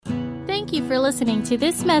Thank you for listening to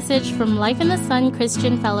this message from Life in the Sun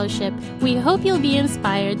Christian Fellowship. We hope you'll be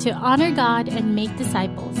inspired to honor God and make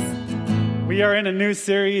disciples. We are in a new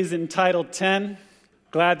series entitled 10.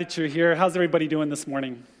 Glad that you're here. How's everybody doing this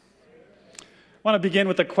morning? I want to begin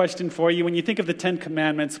with a question for you. When you think of the 10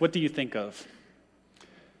 Commandments, what do you think of?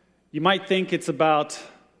 You might think it's about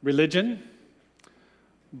religion,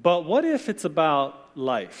 but what if it's about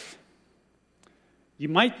life? You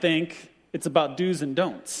might think it's about do's and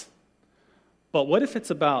don'ts, but what if it's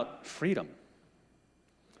about freedom?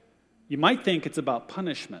 You might think it's about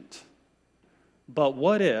punishment, but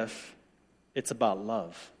what if it's about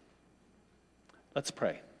love? Let's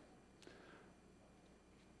pray.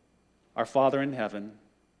 Our Father in heaven,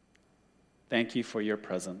 thank you for your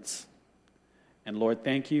presence. And Lord,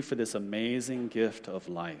 thank you for this amazing gift of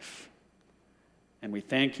life. And we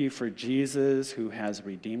thank you for Jesus who has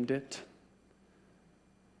redeemed it.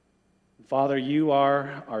 Father, you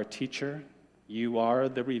are our teacher. You are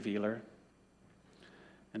the revealer.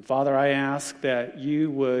 And Father, I ask that you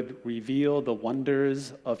would reveal the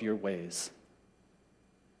wonders of your ways,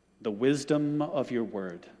 the wisdom of your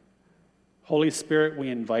word. Holy Spirit, we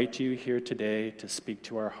invite you here today to speak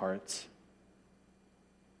to our hearts.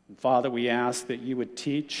 And Father, we ask that you would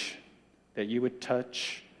teach, that you would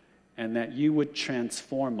touch, and that you would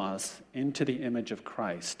transform us into the image of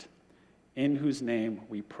Christ, in whose name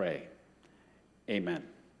we pray. Amen.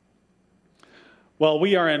 Well,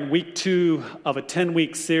 we are in week 2 of a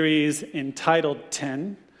 10-week series entitled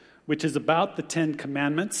 10, which is about the 10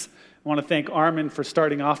 Commandments. I want to thank Armin for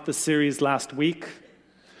starting off the series last week.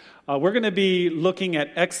 We're going to be looking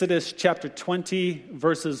at Exodus chapter 20,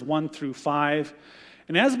 verses 1 through 5.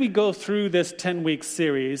 And as we go through this 10-week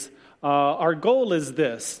series, our goal is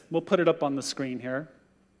this. We'll put it up on the screen here.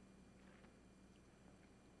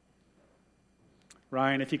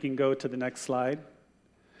 Ryan, if you can go to the next slide.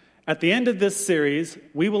 At the end of this series,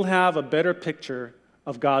 we will have a better picture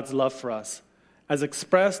of God's love for us, as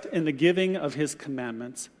expressed in the giving of his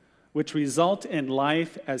commandments, which result in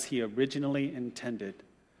life as he originally intended,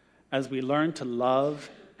 as we learn to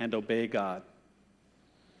love and obey God.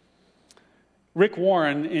 Rick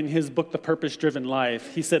Warren, in his book, The Purpose-Driven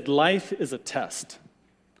Life, he said, life is a test.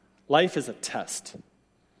 Life is a test.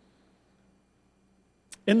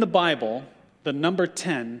 In the Bible, the number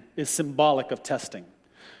 10 is symbolic of testing.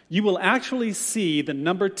 You will actually see the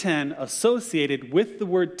number 10 associated with the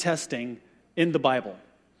word testing in the Bible.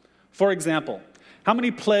 For example, how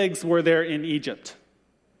many plagues were there in Egypt?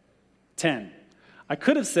 10. I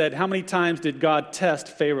could have said, how many times did God test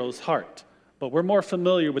Pharaoh's heart? But we're more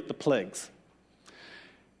familiar with the plagues.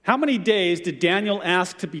 How many days did Daniel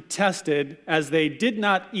ask to be tested as they did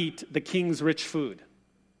not eat the king's rich food?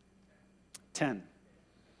 10.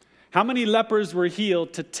 How many lepers were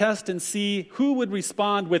healed to test and see who would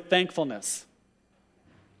respond with thankfulness?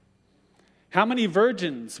 How many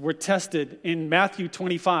virgins were tested in Matthew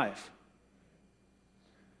 25?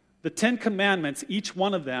 The 10 Commandments, each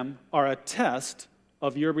one of them, are a test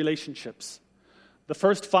of your relationships. The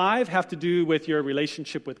first 5 have to do with your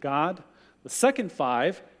relationship with God. The second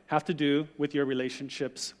 5 have to do with your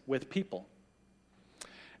relationships with people.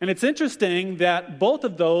 And it's interesting that both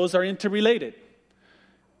of those are interrelated.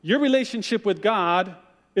 Your relationship with God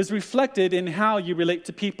is reflected in how you relate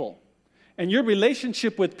to people. And your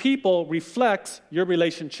relationship with people reflects your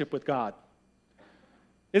relationship with God.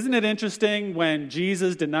 Isn't it interesting when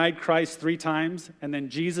Jesus denied Christ 3 times and then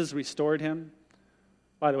Jesus restored him?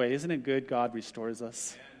 By the way, isn't it good God restores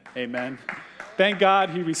us? Amen. Thank God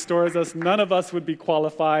he restores us. None of us would be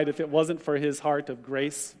qualified if it wasn't for his heart of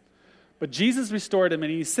grace. But Jesus restored him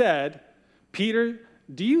and he said, Peter,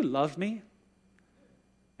 do you love me?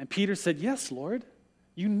 And Peter said, yes, Lord.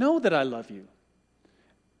 You know that I love you.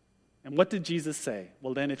 And what did Jesus say?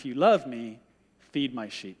 Well, then if you love me, feed my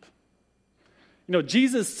sheep. You know,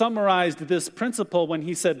 Jesus summarized this principle when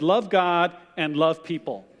he said, love God and love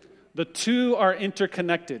people. The two are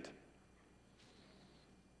interconnected.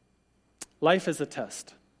 Life is a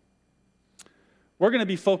test. We're going to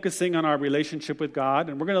be focusing on our relationship with God,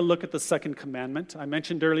 and we're going to look at the second commandment. I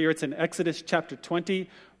mentioned earlier it's in Exodus chapter 20.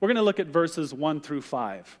 We're going to look at verses 1 through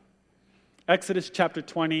 5. Exodus chapter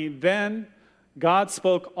 20, then God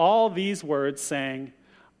spoke all these words, saying,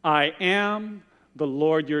 I am the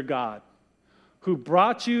Lord your God, who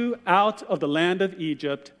brought you out of the land of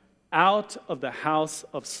Egypt, out of the house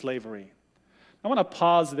of slavery. I want to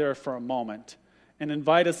pause there for a moment and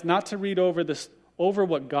invite us not to read over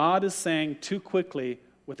what God is saying too quickly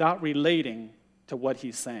without relating to what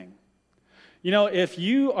he's saying. You know, if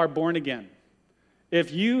you are born again,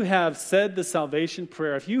 if you have said the salvation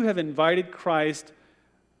prayer, if you have invited Christ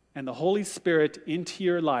and the Holy Spirit into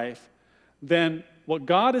your life, then what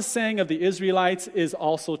God is saying of the Israelites is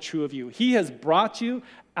also true of you. He has brought you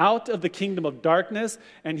out of the kingdom of darkness,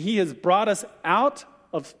 and he has brought us out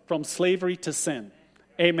from slavery to sin.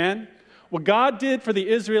 Amen? What God did for the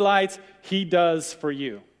Israelites, he does for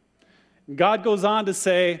you. God goes on to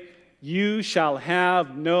say, you shall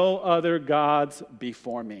have no other gods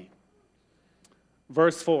before me.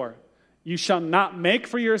 Verse 4, you shall not make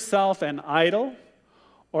for yourself an idol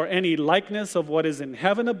or any likeness of what is in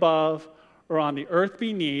heaven above or on the earth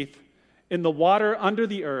beneath, in the water under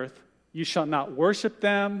the earth. You shall not worship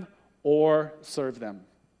them or serve them.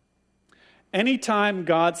 Anytime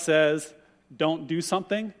God says, don't do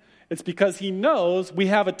something, it's because he knows we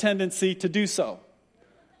have a tendency to do so.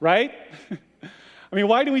 Right? I mean,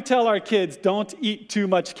 why do we tell our kids, don't eat too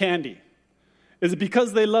much candy? Is it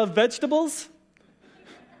because they love vegetables?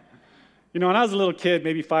 You know, when I was a little kid,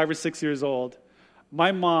 maybe 5 or 6 years old,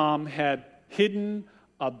 my mom had hidden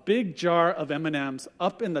a big jar of M&Ms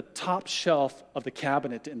up in the top shelf of the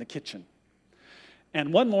cabinet in the kitchen.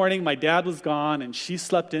 And one morning, my dad was gone, and she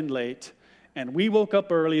slept in late, and we woke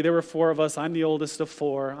up early. There were 4 of us. I'm the oldest of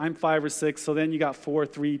 4. I'm 5 or 6, so then you got 4,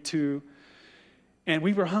 3, 2. And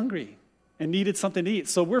we were hungry and needed something to eat.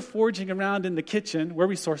 So we're foraging around in the kitchen. We're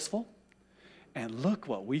resourceful. And look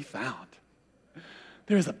what we found.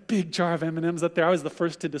 There's a big jar of M&Ms up there. I was the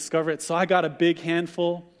first to discover it, so I got a big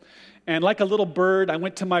handful. And like a little bird, I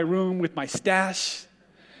went to my room with my stash,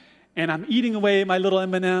 and I'm eating away my little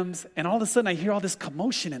M&Ms, and all of a sudden I hear all this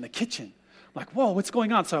commotion in the kitchen. I'm like, whoa, what's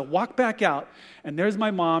going on? So I walk back out, and there's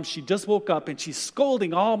my mom. She just woke up, and she's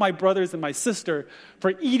scolding all my brothers and my sister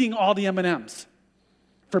for eating all the M&Ms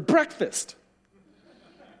for breakfast.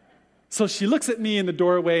 So she looks at me in the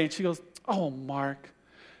doorway, and she goes, oh, Mark.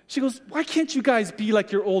 She goes, why can't you guys be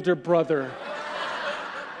like your older brother?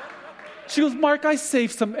 She goes, Mark, I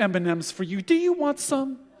saved some M&Ms for you. Do you want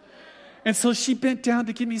some? And so she bent down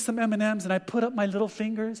to give me some M&Ms, and I put up my little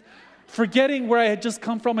fingers, forgetting where I had just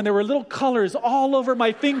come from, and there were little colors all over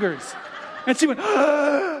my fingers. And she went,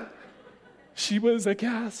 ah! She was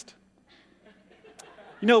aghast.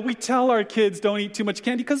 You know, we tell our kids don't eat too much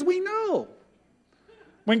candy because we know.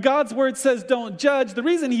 When God's word says don't judge, the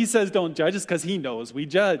reason he says don't judge is because he knows we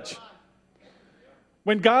judge.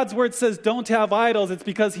 When God's word says don't have idols, it's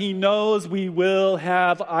because he knows we will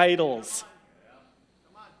have idols.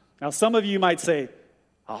 Now, some of you might say,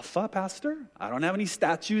 Alpha, Pastor, I don't have any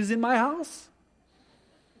statues in my house.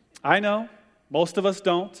 I know, most of us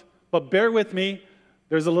don't, but bear with me,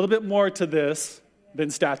 there's a little bit more to this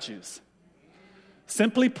than statues.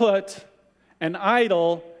 Simply put, an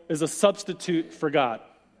idol is a substitute for God.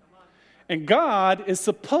 And God is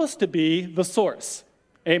supposed to be the source.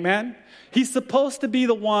 Amen? He's supposed to be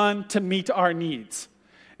the one to meet our needs.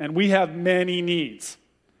 And we have many needs.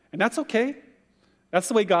 And that's okay. That's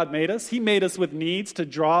the way God made us. He made us with needs to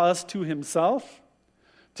draw us to himself,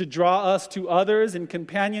 to draw us to others in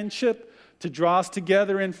companionship, to draw us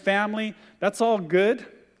together in family. That's all good.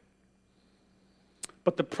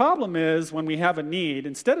 But the problem is when we have a need,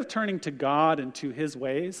 instead of turning to God and to his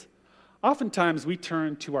ways, oftentimes we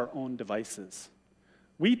turn to our own devices.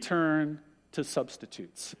 We turn to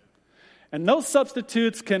substitutes. And those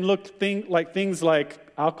substitutes can look like things like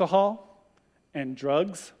alcohol and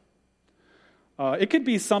drugs. It could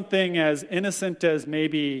be something as innocent as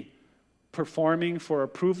maybe performing for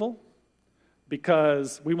approval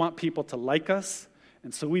because we want people to like us.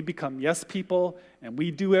 And so we become yes people, and we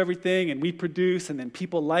do everything, and we produce, and then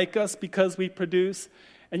people like us because we produce.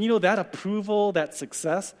 And you know, that approval, that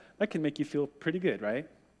success, that can make you feel pretty good, right?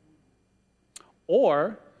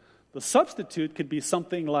 Or the substitute could be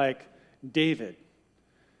something like David.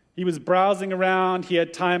 He was browsing around, he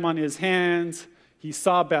had time on his hands, he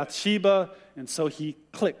saw Bathsheba, and so he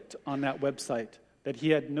clicked on that website that he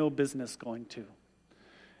had no business going to.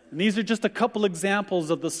 And these are just a couple examples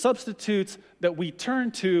of the substitutes that we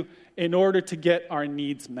turn to in order to get our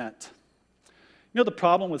needs met. You know the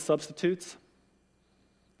problem with substitutes?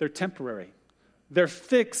 They're temporary. Their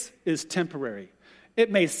fix is temporary.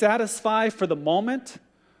 It may satisfy for the moment,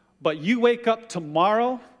 but you wake up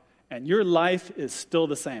tomorrow and your life is still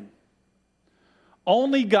the same.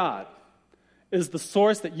 Only God is the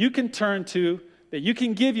source that you can turn to, that you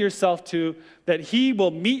can give yourself to, that he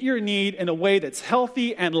will meet your need in a way that's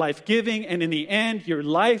healthy and life-giving, and in the end, your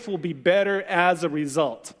life will be better as a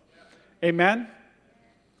result. Amen?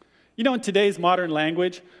 You know, in today's modern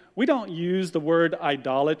language, we don't use the word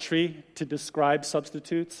idolatry to describe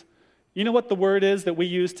substitutes. You know what the word is that we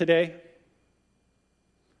use today?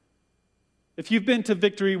 If you've been to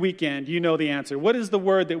Victory Weekend, you know the answer. What is the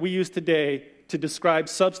word that we use today to describe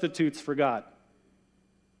substitutes for God?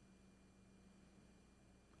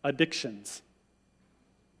 Addictions.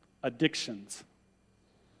 Addictions.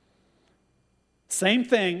 Same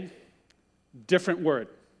thing, different word.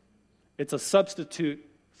 It's a substitute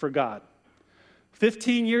for God.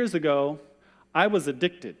 15 years ago, I was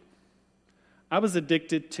addicted. I was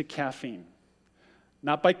addicted to caffeine.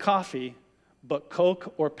 Not by coffee, but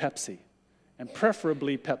Coke or Pepsi, and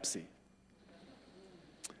preferably Pepsi.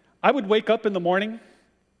 I would wake up in the morning,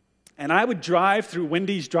 and I would drive through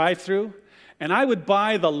Wendy's drive-thru, and I would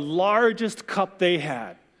buy the largest cup they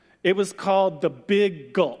had. It was called the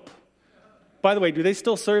Big Gulp. By the way, do they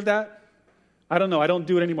still serve that? I don't know. I don't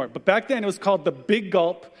do it anymore. But back then, it was called the Big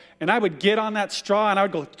Gulp, and I would get on that straw, and I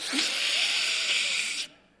would go...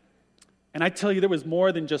 And I tell you, there was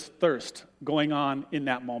more than just thirst going on in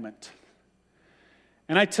that moment.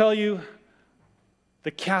 And I tell you,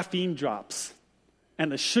 the caffeine drops and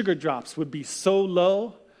the sugar drops would be so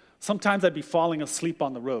low, sometimes I'd be falling asleep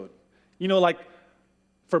on the road. You know, like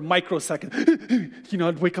for microseconds,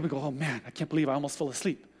 I'd wake up and go, oh man, I can't believe I almost fell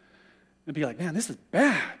asleep. And be like, man, this is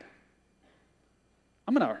bad.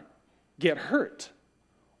 I'm going to get hurt.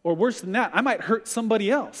 Or worse than that, I might hurt somebody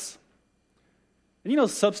else.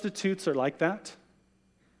 And substitutes are like that.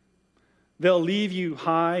 They'll leave you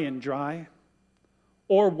high and dry.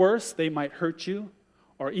 Or worse, they might hurt you.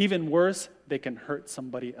 Or even worse, they can hurt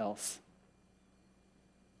somebody else.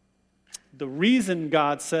 The reason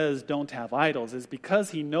God says don't have idols is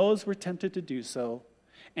because he knows we're tempted to do so,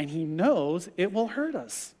 and he knows it will hurt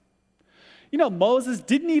us. Moses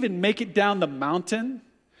didn't even make it down the mountain.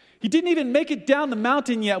 He didn't even make it down the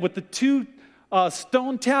mountain yet with the 2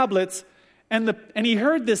 stone tablets, and he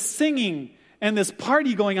heard this singing and this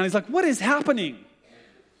party going on. He's like, what is happening?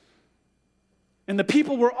 And the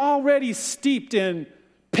people were already steeped in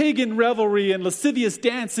pagan revelry and lascivious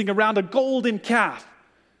dancing around a golden calf.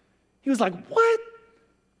 He was like, what?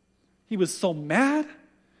 He was so mad.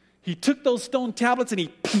 He took those stone tablets and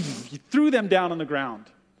he threw them down on the ground.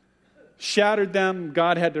 Shattered them.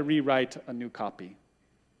 God had to rewrite a new copy.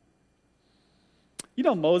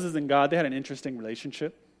 Moses and God, they had an interesting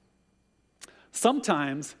relationship.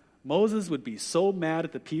 Sometimes Moses would be so mad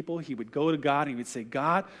at the people, he would go to God and he would say,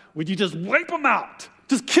 God, would you just wipe them out?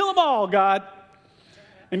 Just kill them all, God.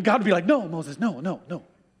 And God would be like, no, Moses, no.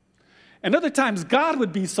 And other times God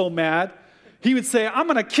would be so mad, he would say, I'm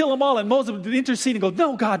going to kill them all. And Moses would intercede and go,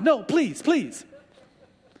 no, God, no, please.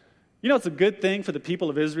 It's a good thing for the people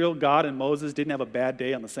of Israel. God and Moses didn't have a bad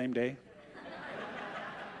day on the same day.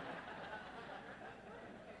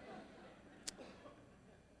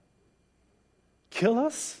 Kill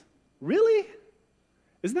us? Really?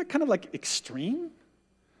 Isn't that kind of like extreme?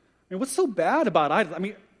 What's so bad about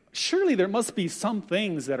idols? Surely there must be some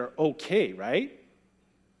things that are okay, right?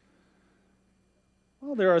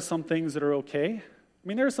 Well, there are some things that are okay.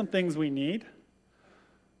 There are some things we need.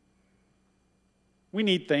 We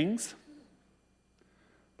need things.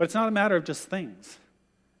 But it's not a matter of just things.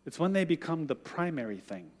 It's when they become the primary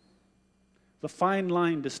thing. The fine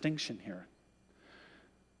line distinction here.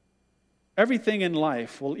 Everything in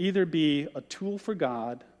life will either be a tool for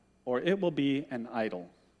God or it will be an idol.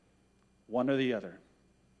 One or the other.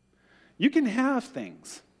 You can have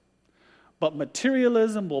things, but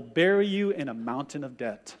materialism will bury you in a mountain of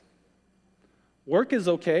debt. Work is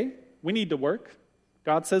okay. We need to work.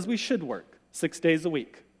 God says we should work 6 days a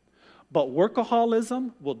week. But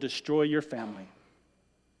workaholism will destroy your family.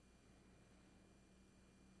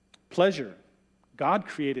 Pleasure. God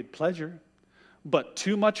created pleasure. But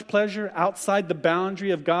too much pleasure outside the boundary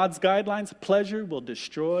of God's guidelines, pleasure will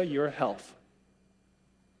destroy your health.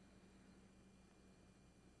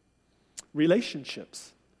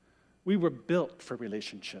 Relationships. We were built for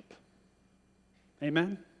relationship.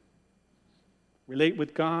 Amen? Relate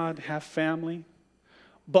with God, have family.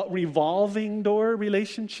 But revolving door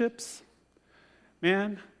relationships,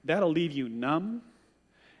 man, that'll leave you numb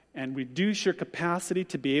and reduce your capacity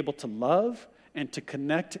to be able to love and to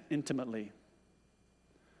connect intimately.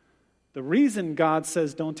 The reason God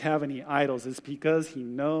says don't have any idols is because he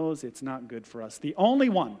knows it's not good for us. The only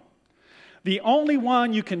one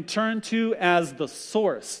you can turn to as the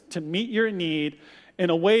source to meet your need in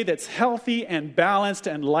a way that's healthy and balanced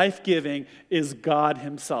and life-giving is God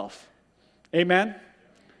himself. Amen?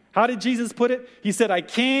 How did Jesus put it? He said, I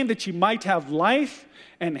came that you might have life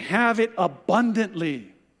and have it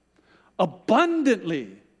abundantly.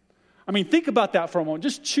 Abundantly. Think about that for a moment.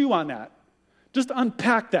 Just chew on that. Just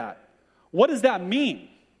unpack that. What does that mean?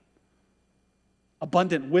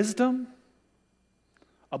 Abundant wisdom,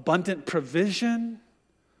 abundant provision,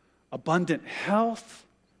 abundant health,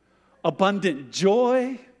 abundant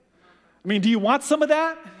joy. Do you want some of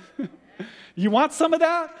that? You want some of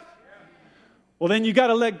that? Well, then you got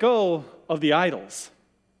to let go of the idols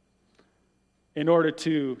in order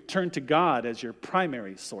to turn to God as your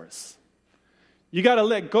primary source. You got to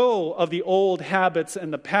let go of the old habits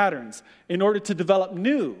and the patterns in order to develop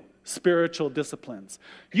new spiritual disciplines.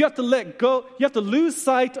 You have to let go, you have to lose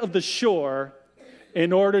sight of the shore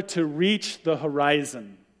in order to reach the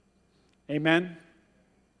horizon. Amen?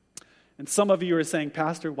 And some of you are saying,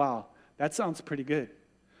 Pastor, wow, that sounds pretty good.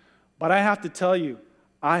 But I have to tell you,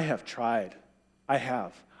 I have tried. I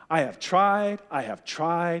have tried.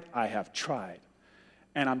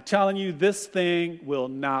 And I'm telling you, this thing will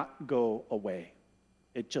not go away.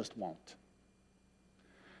 It just won't.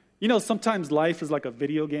 You know, sometimes life is like a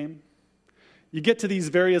video game. You get to these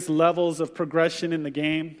various levels of progression in the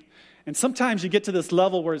game, and sometimes you get to this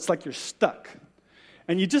level where it's like you're stuck,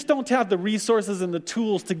 and you just don't have the resources and the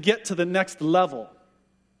tools to get to the next level.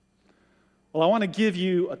 Well, I want to give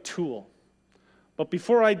you a tool. But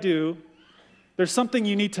before I do, there's something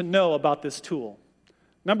you need to know about this tool.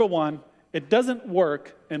 Number one, it doesn't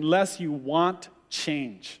work unless you want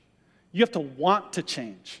change. You have to want to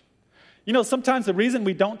change. You know, sometimes the reason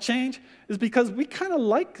we don't change is because we kind of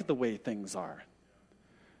like the way things are.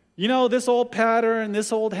 You know, this old pattern,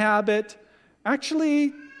 this old habit,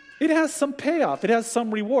 actually, it has some payoff. It has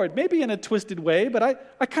some reward. Maybe in a twisted way, but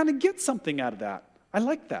I kind of get something out of that. I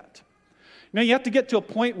like that. Now, you have to get to a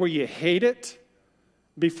point where you hate it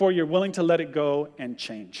before you're willing to let it go and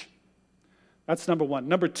change. That's number one.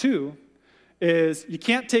 Number two is you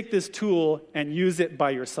can't take this tool and use it by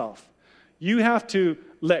yourself. You have to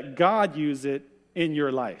let God use it in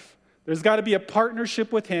your life. There's got to be a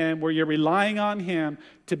partnership with Him where you're relying on Him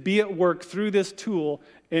to be at work through this tool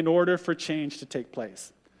in order for change to take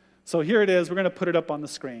place. So here it is. We're going to put it up on the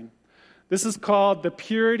screen. This is called the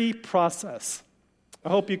purity process. I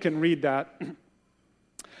hope you can read that.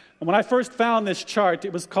 And when I first found this chart,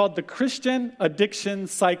 it was called the Christian Addiction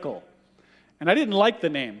Cycle. And I didn't like the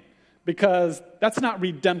name because that's not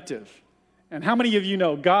redemptive. And how many of you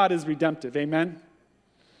know God is redemptive? Amen?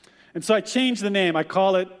 And so I changed the name. I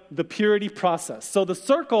call it the purity process. So the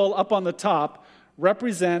circle up on the top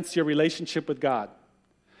represents your relationship with God.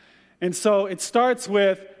 And so it starts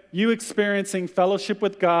with you experiencing fellowship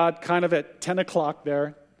with God kind of at 10 o'clock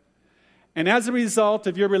there. And as a result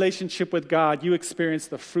of your relationship with God, you experience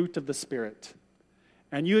the fruit of the Spirit.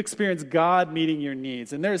 And you experience God meeting your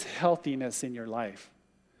needs. And there's healthiness in your life.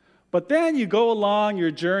 But then you go along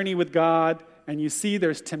your journey with God, and you see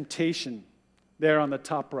there's temptation there on the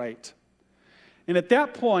top right. And at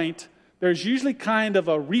that point, there's usually kind of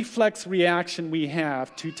a reflex reaction we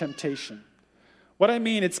have to temptation. What I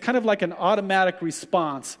mean, it's kind of like an automatic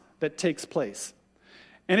response that takes place.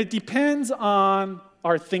 And it depends on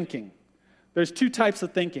our thinking. There's two types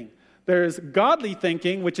of thinking. There's godly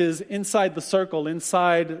thinking, which is inside the circle,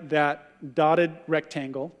 inside that dotted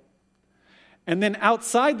rectangle. And then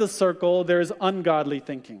outside the circle, there's ungodly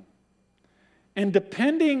thinking. And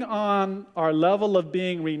depending on our level of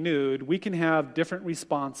being renewed, we can have different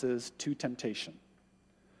responses to temptation.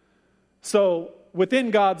 So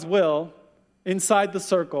within God's will, inside the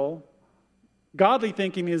circle, godly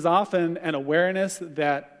thinking is often an awareness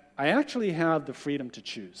that I actually have the freedom to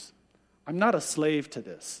choose. I'm not a slave to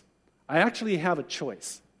this. I actually have a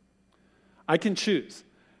choice. I can choose.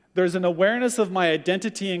 There's an awareness of my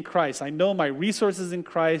identity in Christ. I know my resources in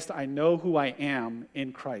Christ. I know who I am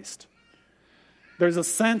in Christ. There's a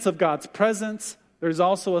sense of God's presence. There's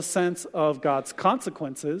also a sense of God's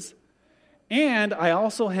consequences. And I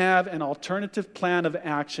also have an alternative plan of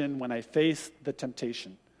action when I face the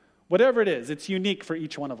temptation. Whatever it is, it's unique for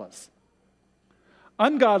each one of us.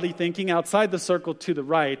 Ungodly thinking outside the circle to the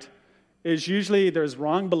right is usually there's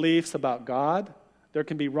wrong beliefs about God. There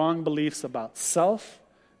can be wrong beliefs about self.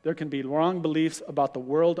 There can be wrong beliefs about the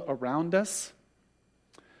world around us.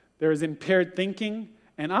 There is impaired thinking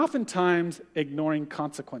and oftentimes ignoring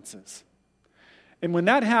consequences. And when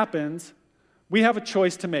that happens, we have a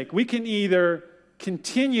choice to make. We can either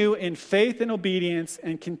continue in faith and obedience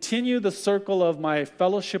and continue the circle of my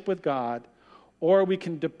fellowship with God, or we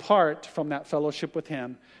can depart from that fellowship with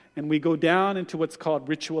Him and we go down into what's called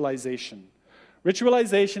ritualization.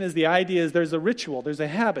 Ritualization is the idea is there's a ritual, there's a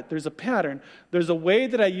habit, there's a pattern, there's a way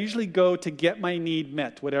that I usually go to get my need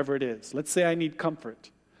met, whatever it is. Let's say I need comfort.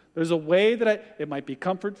 There's a way that it might be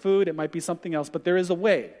comfort food, it might be something else, but there is a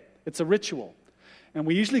way. It's a ritual. And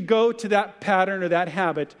we usually go to that pattern or that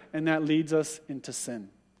habit, and that leads us into sin.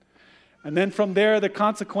 And then from there, the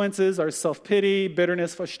consequences are self-pity,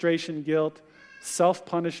 bitterness, frustration, guilt,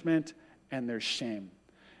 self-punishment, and there's shame.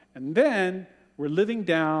 And then we're living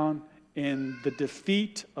down in the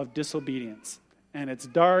defeat of disobedience. And it's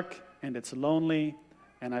dark, and it's lonely,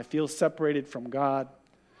 and I feel separated from God.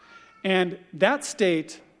 And that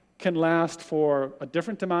state can last for a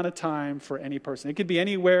different amount of time for any person. It could be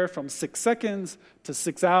anywhere from 6 seconds to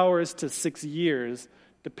 6 hours to 6 years,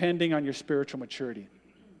 depending on your spiritual maturity.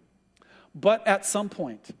 But at some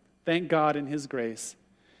point, thank God in His grace,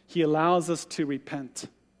 He allows us to repent.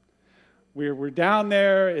 We're down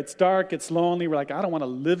there, it's dark, it's lonely, we're like, I don't want to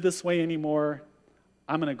live this way anymore.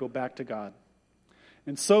 I'm going to go back to God.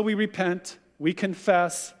 And so we repent, we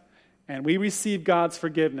confess, and we receive God's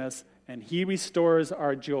forgiveness, and He restores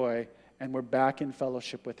our joy, and we're back in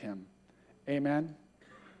fellowship with Him. Amen?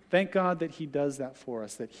 Thank God that He does that for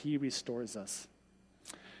us, that He restores us.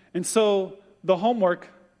 And so the homework,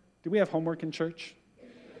 do we have homework in church?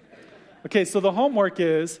 Okay, so the homework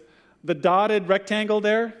is, the dotted rectangle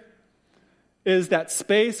there is that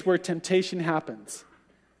space where temptation happens.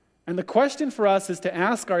 And the question for us is to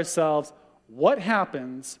ask ourselves, what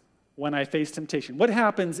happens when I face temptation? What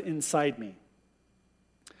happens inside me?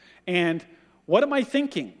 And what am I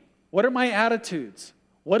thinking? What are my attitudes?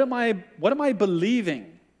 What am I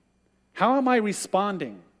believing? How am I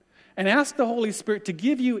responding? And ask the Holy Spirit to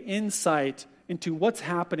give you insight into what's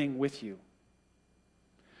happening with you.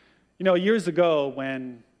 You know,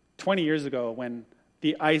 20 years ago, when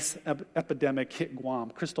the ice epidemic hit Guam,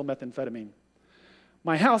 crystal methamphetamine,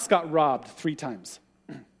 my house got robbed 3 times.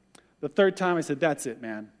 The 3rd time, I said, that's it,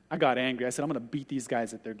 man. I got angry. I said, I'm going to beat these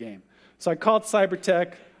guys at their game. So I called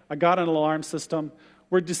Cybertech. I got an alarm system.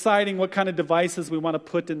 We're deciding what kind of devices we want to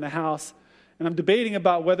put in the house. And I'm debating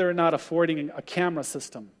about whether or not affording a camera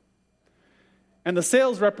system. And the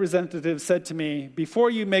sales representative said to me, before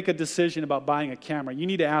you make a decision about buying a camera, you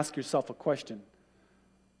need to ask yourself a question.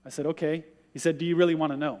 I said, okay. He said, do you really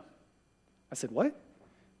want to know? I said, what?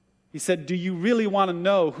 He said, do you really want to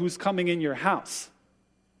know who's coming in your house?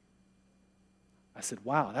 I said,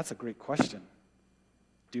 wow, that's a great question.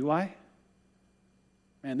 Do I?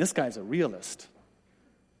 Man, this guy's a realist.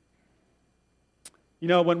 You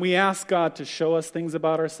know, when we ask God to show us things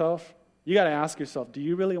about ourselves, you got to ask yourself, do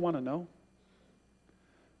you really want to know?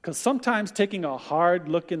 Because sometimes taking a hard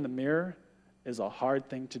look in the mirror is a hard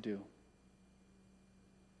thing to do.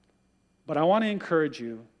 But I want to encourage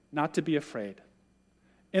you not to be afraid.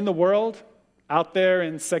 In the world, out there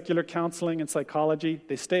in secular counseling and psychology,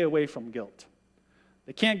 they stay away from guilt.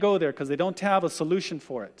 They can't go there because they don't have a solution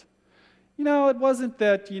for it. You know, it wasn't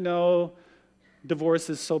that, divorce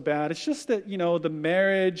is so bad. It's just that, the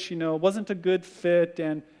marriage, wasn't a good fit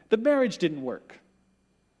and the marriage didn't work.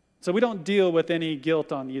 So we don't deal with any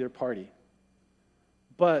guilt on either party.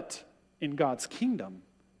 But in God's kingdom,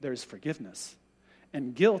 there's forgiveness.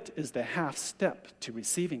 And guilt is the half step to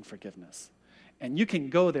receiving forgiveness. And you can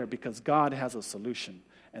go there because God has a solution.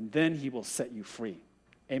 And then He will set you free.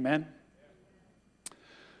 Amen?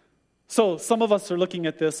 So some of us are looking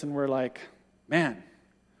at this and we're like, man,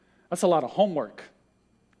 that's a lot of homework.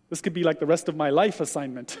 This could be like the rest of my life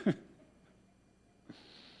assignment.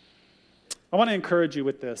 I want to encourage you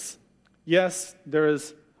with this. Yes, there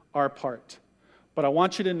is our part. But I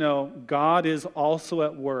want you to know God is also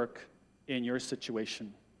at work in your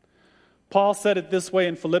situation. Paul said it this way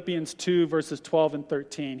in Philippians 2, verses 12 and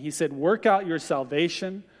 13. He said, work out your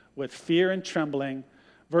salvation with fear and trembling.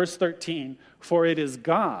 Verse 13, for it is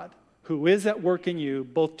God who is at work in you,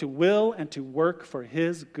 both to will and to work for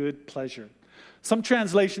His good pleasure. Some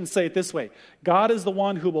translations say it this way, God is the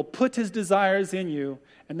one who will put His desires in you,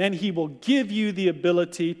 and then He will give you the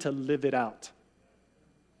ability to live it out.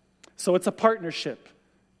 So it's a partnership.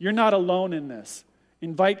 You're not alone in this.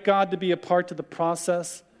 Invite God to be a part of the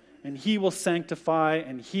process, and He will sanctify,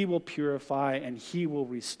 and He will purify, and He will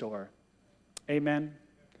restore. Amen?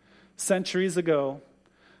 Centuries ago,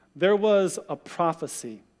 there was a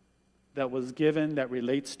prophecy that was given that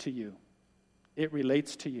relates to you. It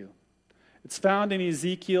relates to you. It's found in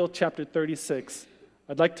Ezekiel chapter 36.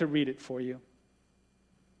 I'd like to read it for you.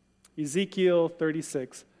 Ezekiel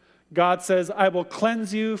 36. God says, I will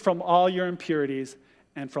cleanse you from all your impurities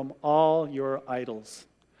and from all your idols.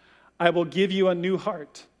 I will give you a new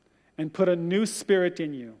heart and put a new spirit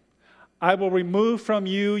in you. I will remove from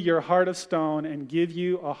you your heart of stone and give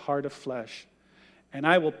you a heart of flesh. And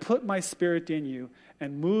I will put my spirit in you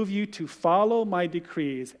and move you to follow my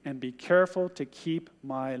decrees and be careful to keep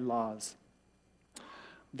my laws.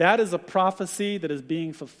 That is a prophecy that is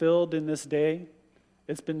being fulfilled in this day.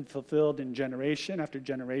 It's been fulfilled in generation after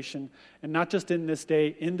generation. And not just in this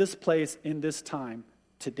day, in this place, in this time,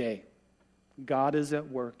 today. God is at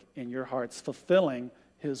work in your hearts, fulfilling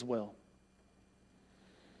His will.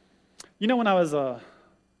 You know, when I was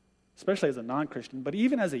especially as a non-Christian, but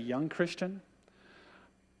even as a young Christian,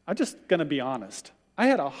 I'm just going to be honest. I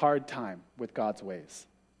had a hard time with God's ways.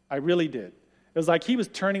 I really did. It was like he was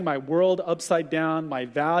turning my world upside down. My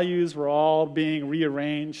values were all being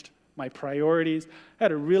rearranged, my priorities. I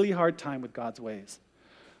had a really hard time with God's ways.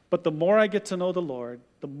 But the more I get to know the Lord,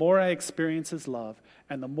 the more I experience his love,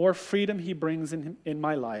 and the more freedom he brings in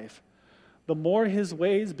my life, the more his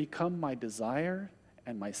ways become my desire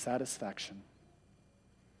and my satisfaction.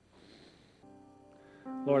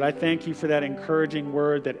 Lord, I thank you for that encouraging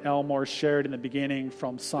word that Elmore shared in the beginning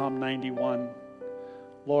from Psalm 91.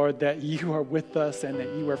 Lord, that you are with us and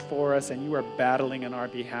that you are for us and you are battling in our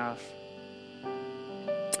behalf.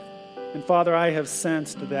 And Father, I have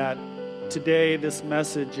sensed that today this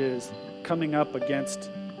message is coming up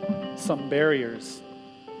against some barriers.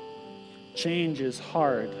 Change is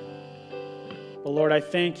hard. But Lord, I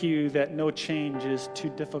thank you that no change is too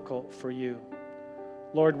difficult for you.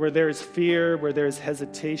 Lord, where there is fear, where there is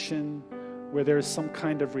hesitation, where there is some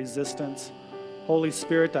kind of resistance, Holy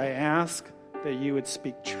Spirit, I ask that you would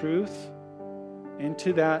speak truth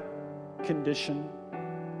into that condition,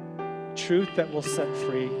 truth that will set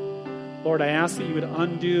free. Lord, I ask that you would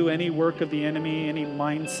undo any work of the enemy, any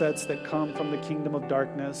mindsets that come from the kingdom of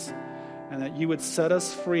darkness, and that you would set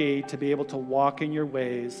us free to be able to walk in your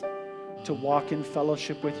ways, to walk in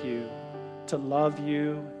fellowship with you, to love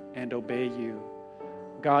you and obey you.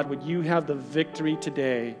 God, would you have the victory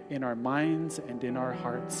today in our minds and in our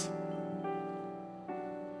hearts?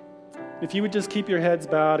 If you would just keep your heads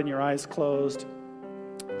bowed and your eyes closed,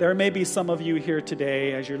 there may be some of you here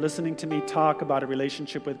today as you're listening to me talk about a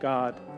relationship with God.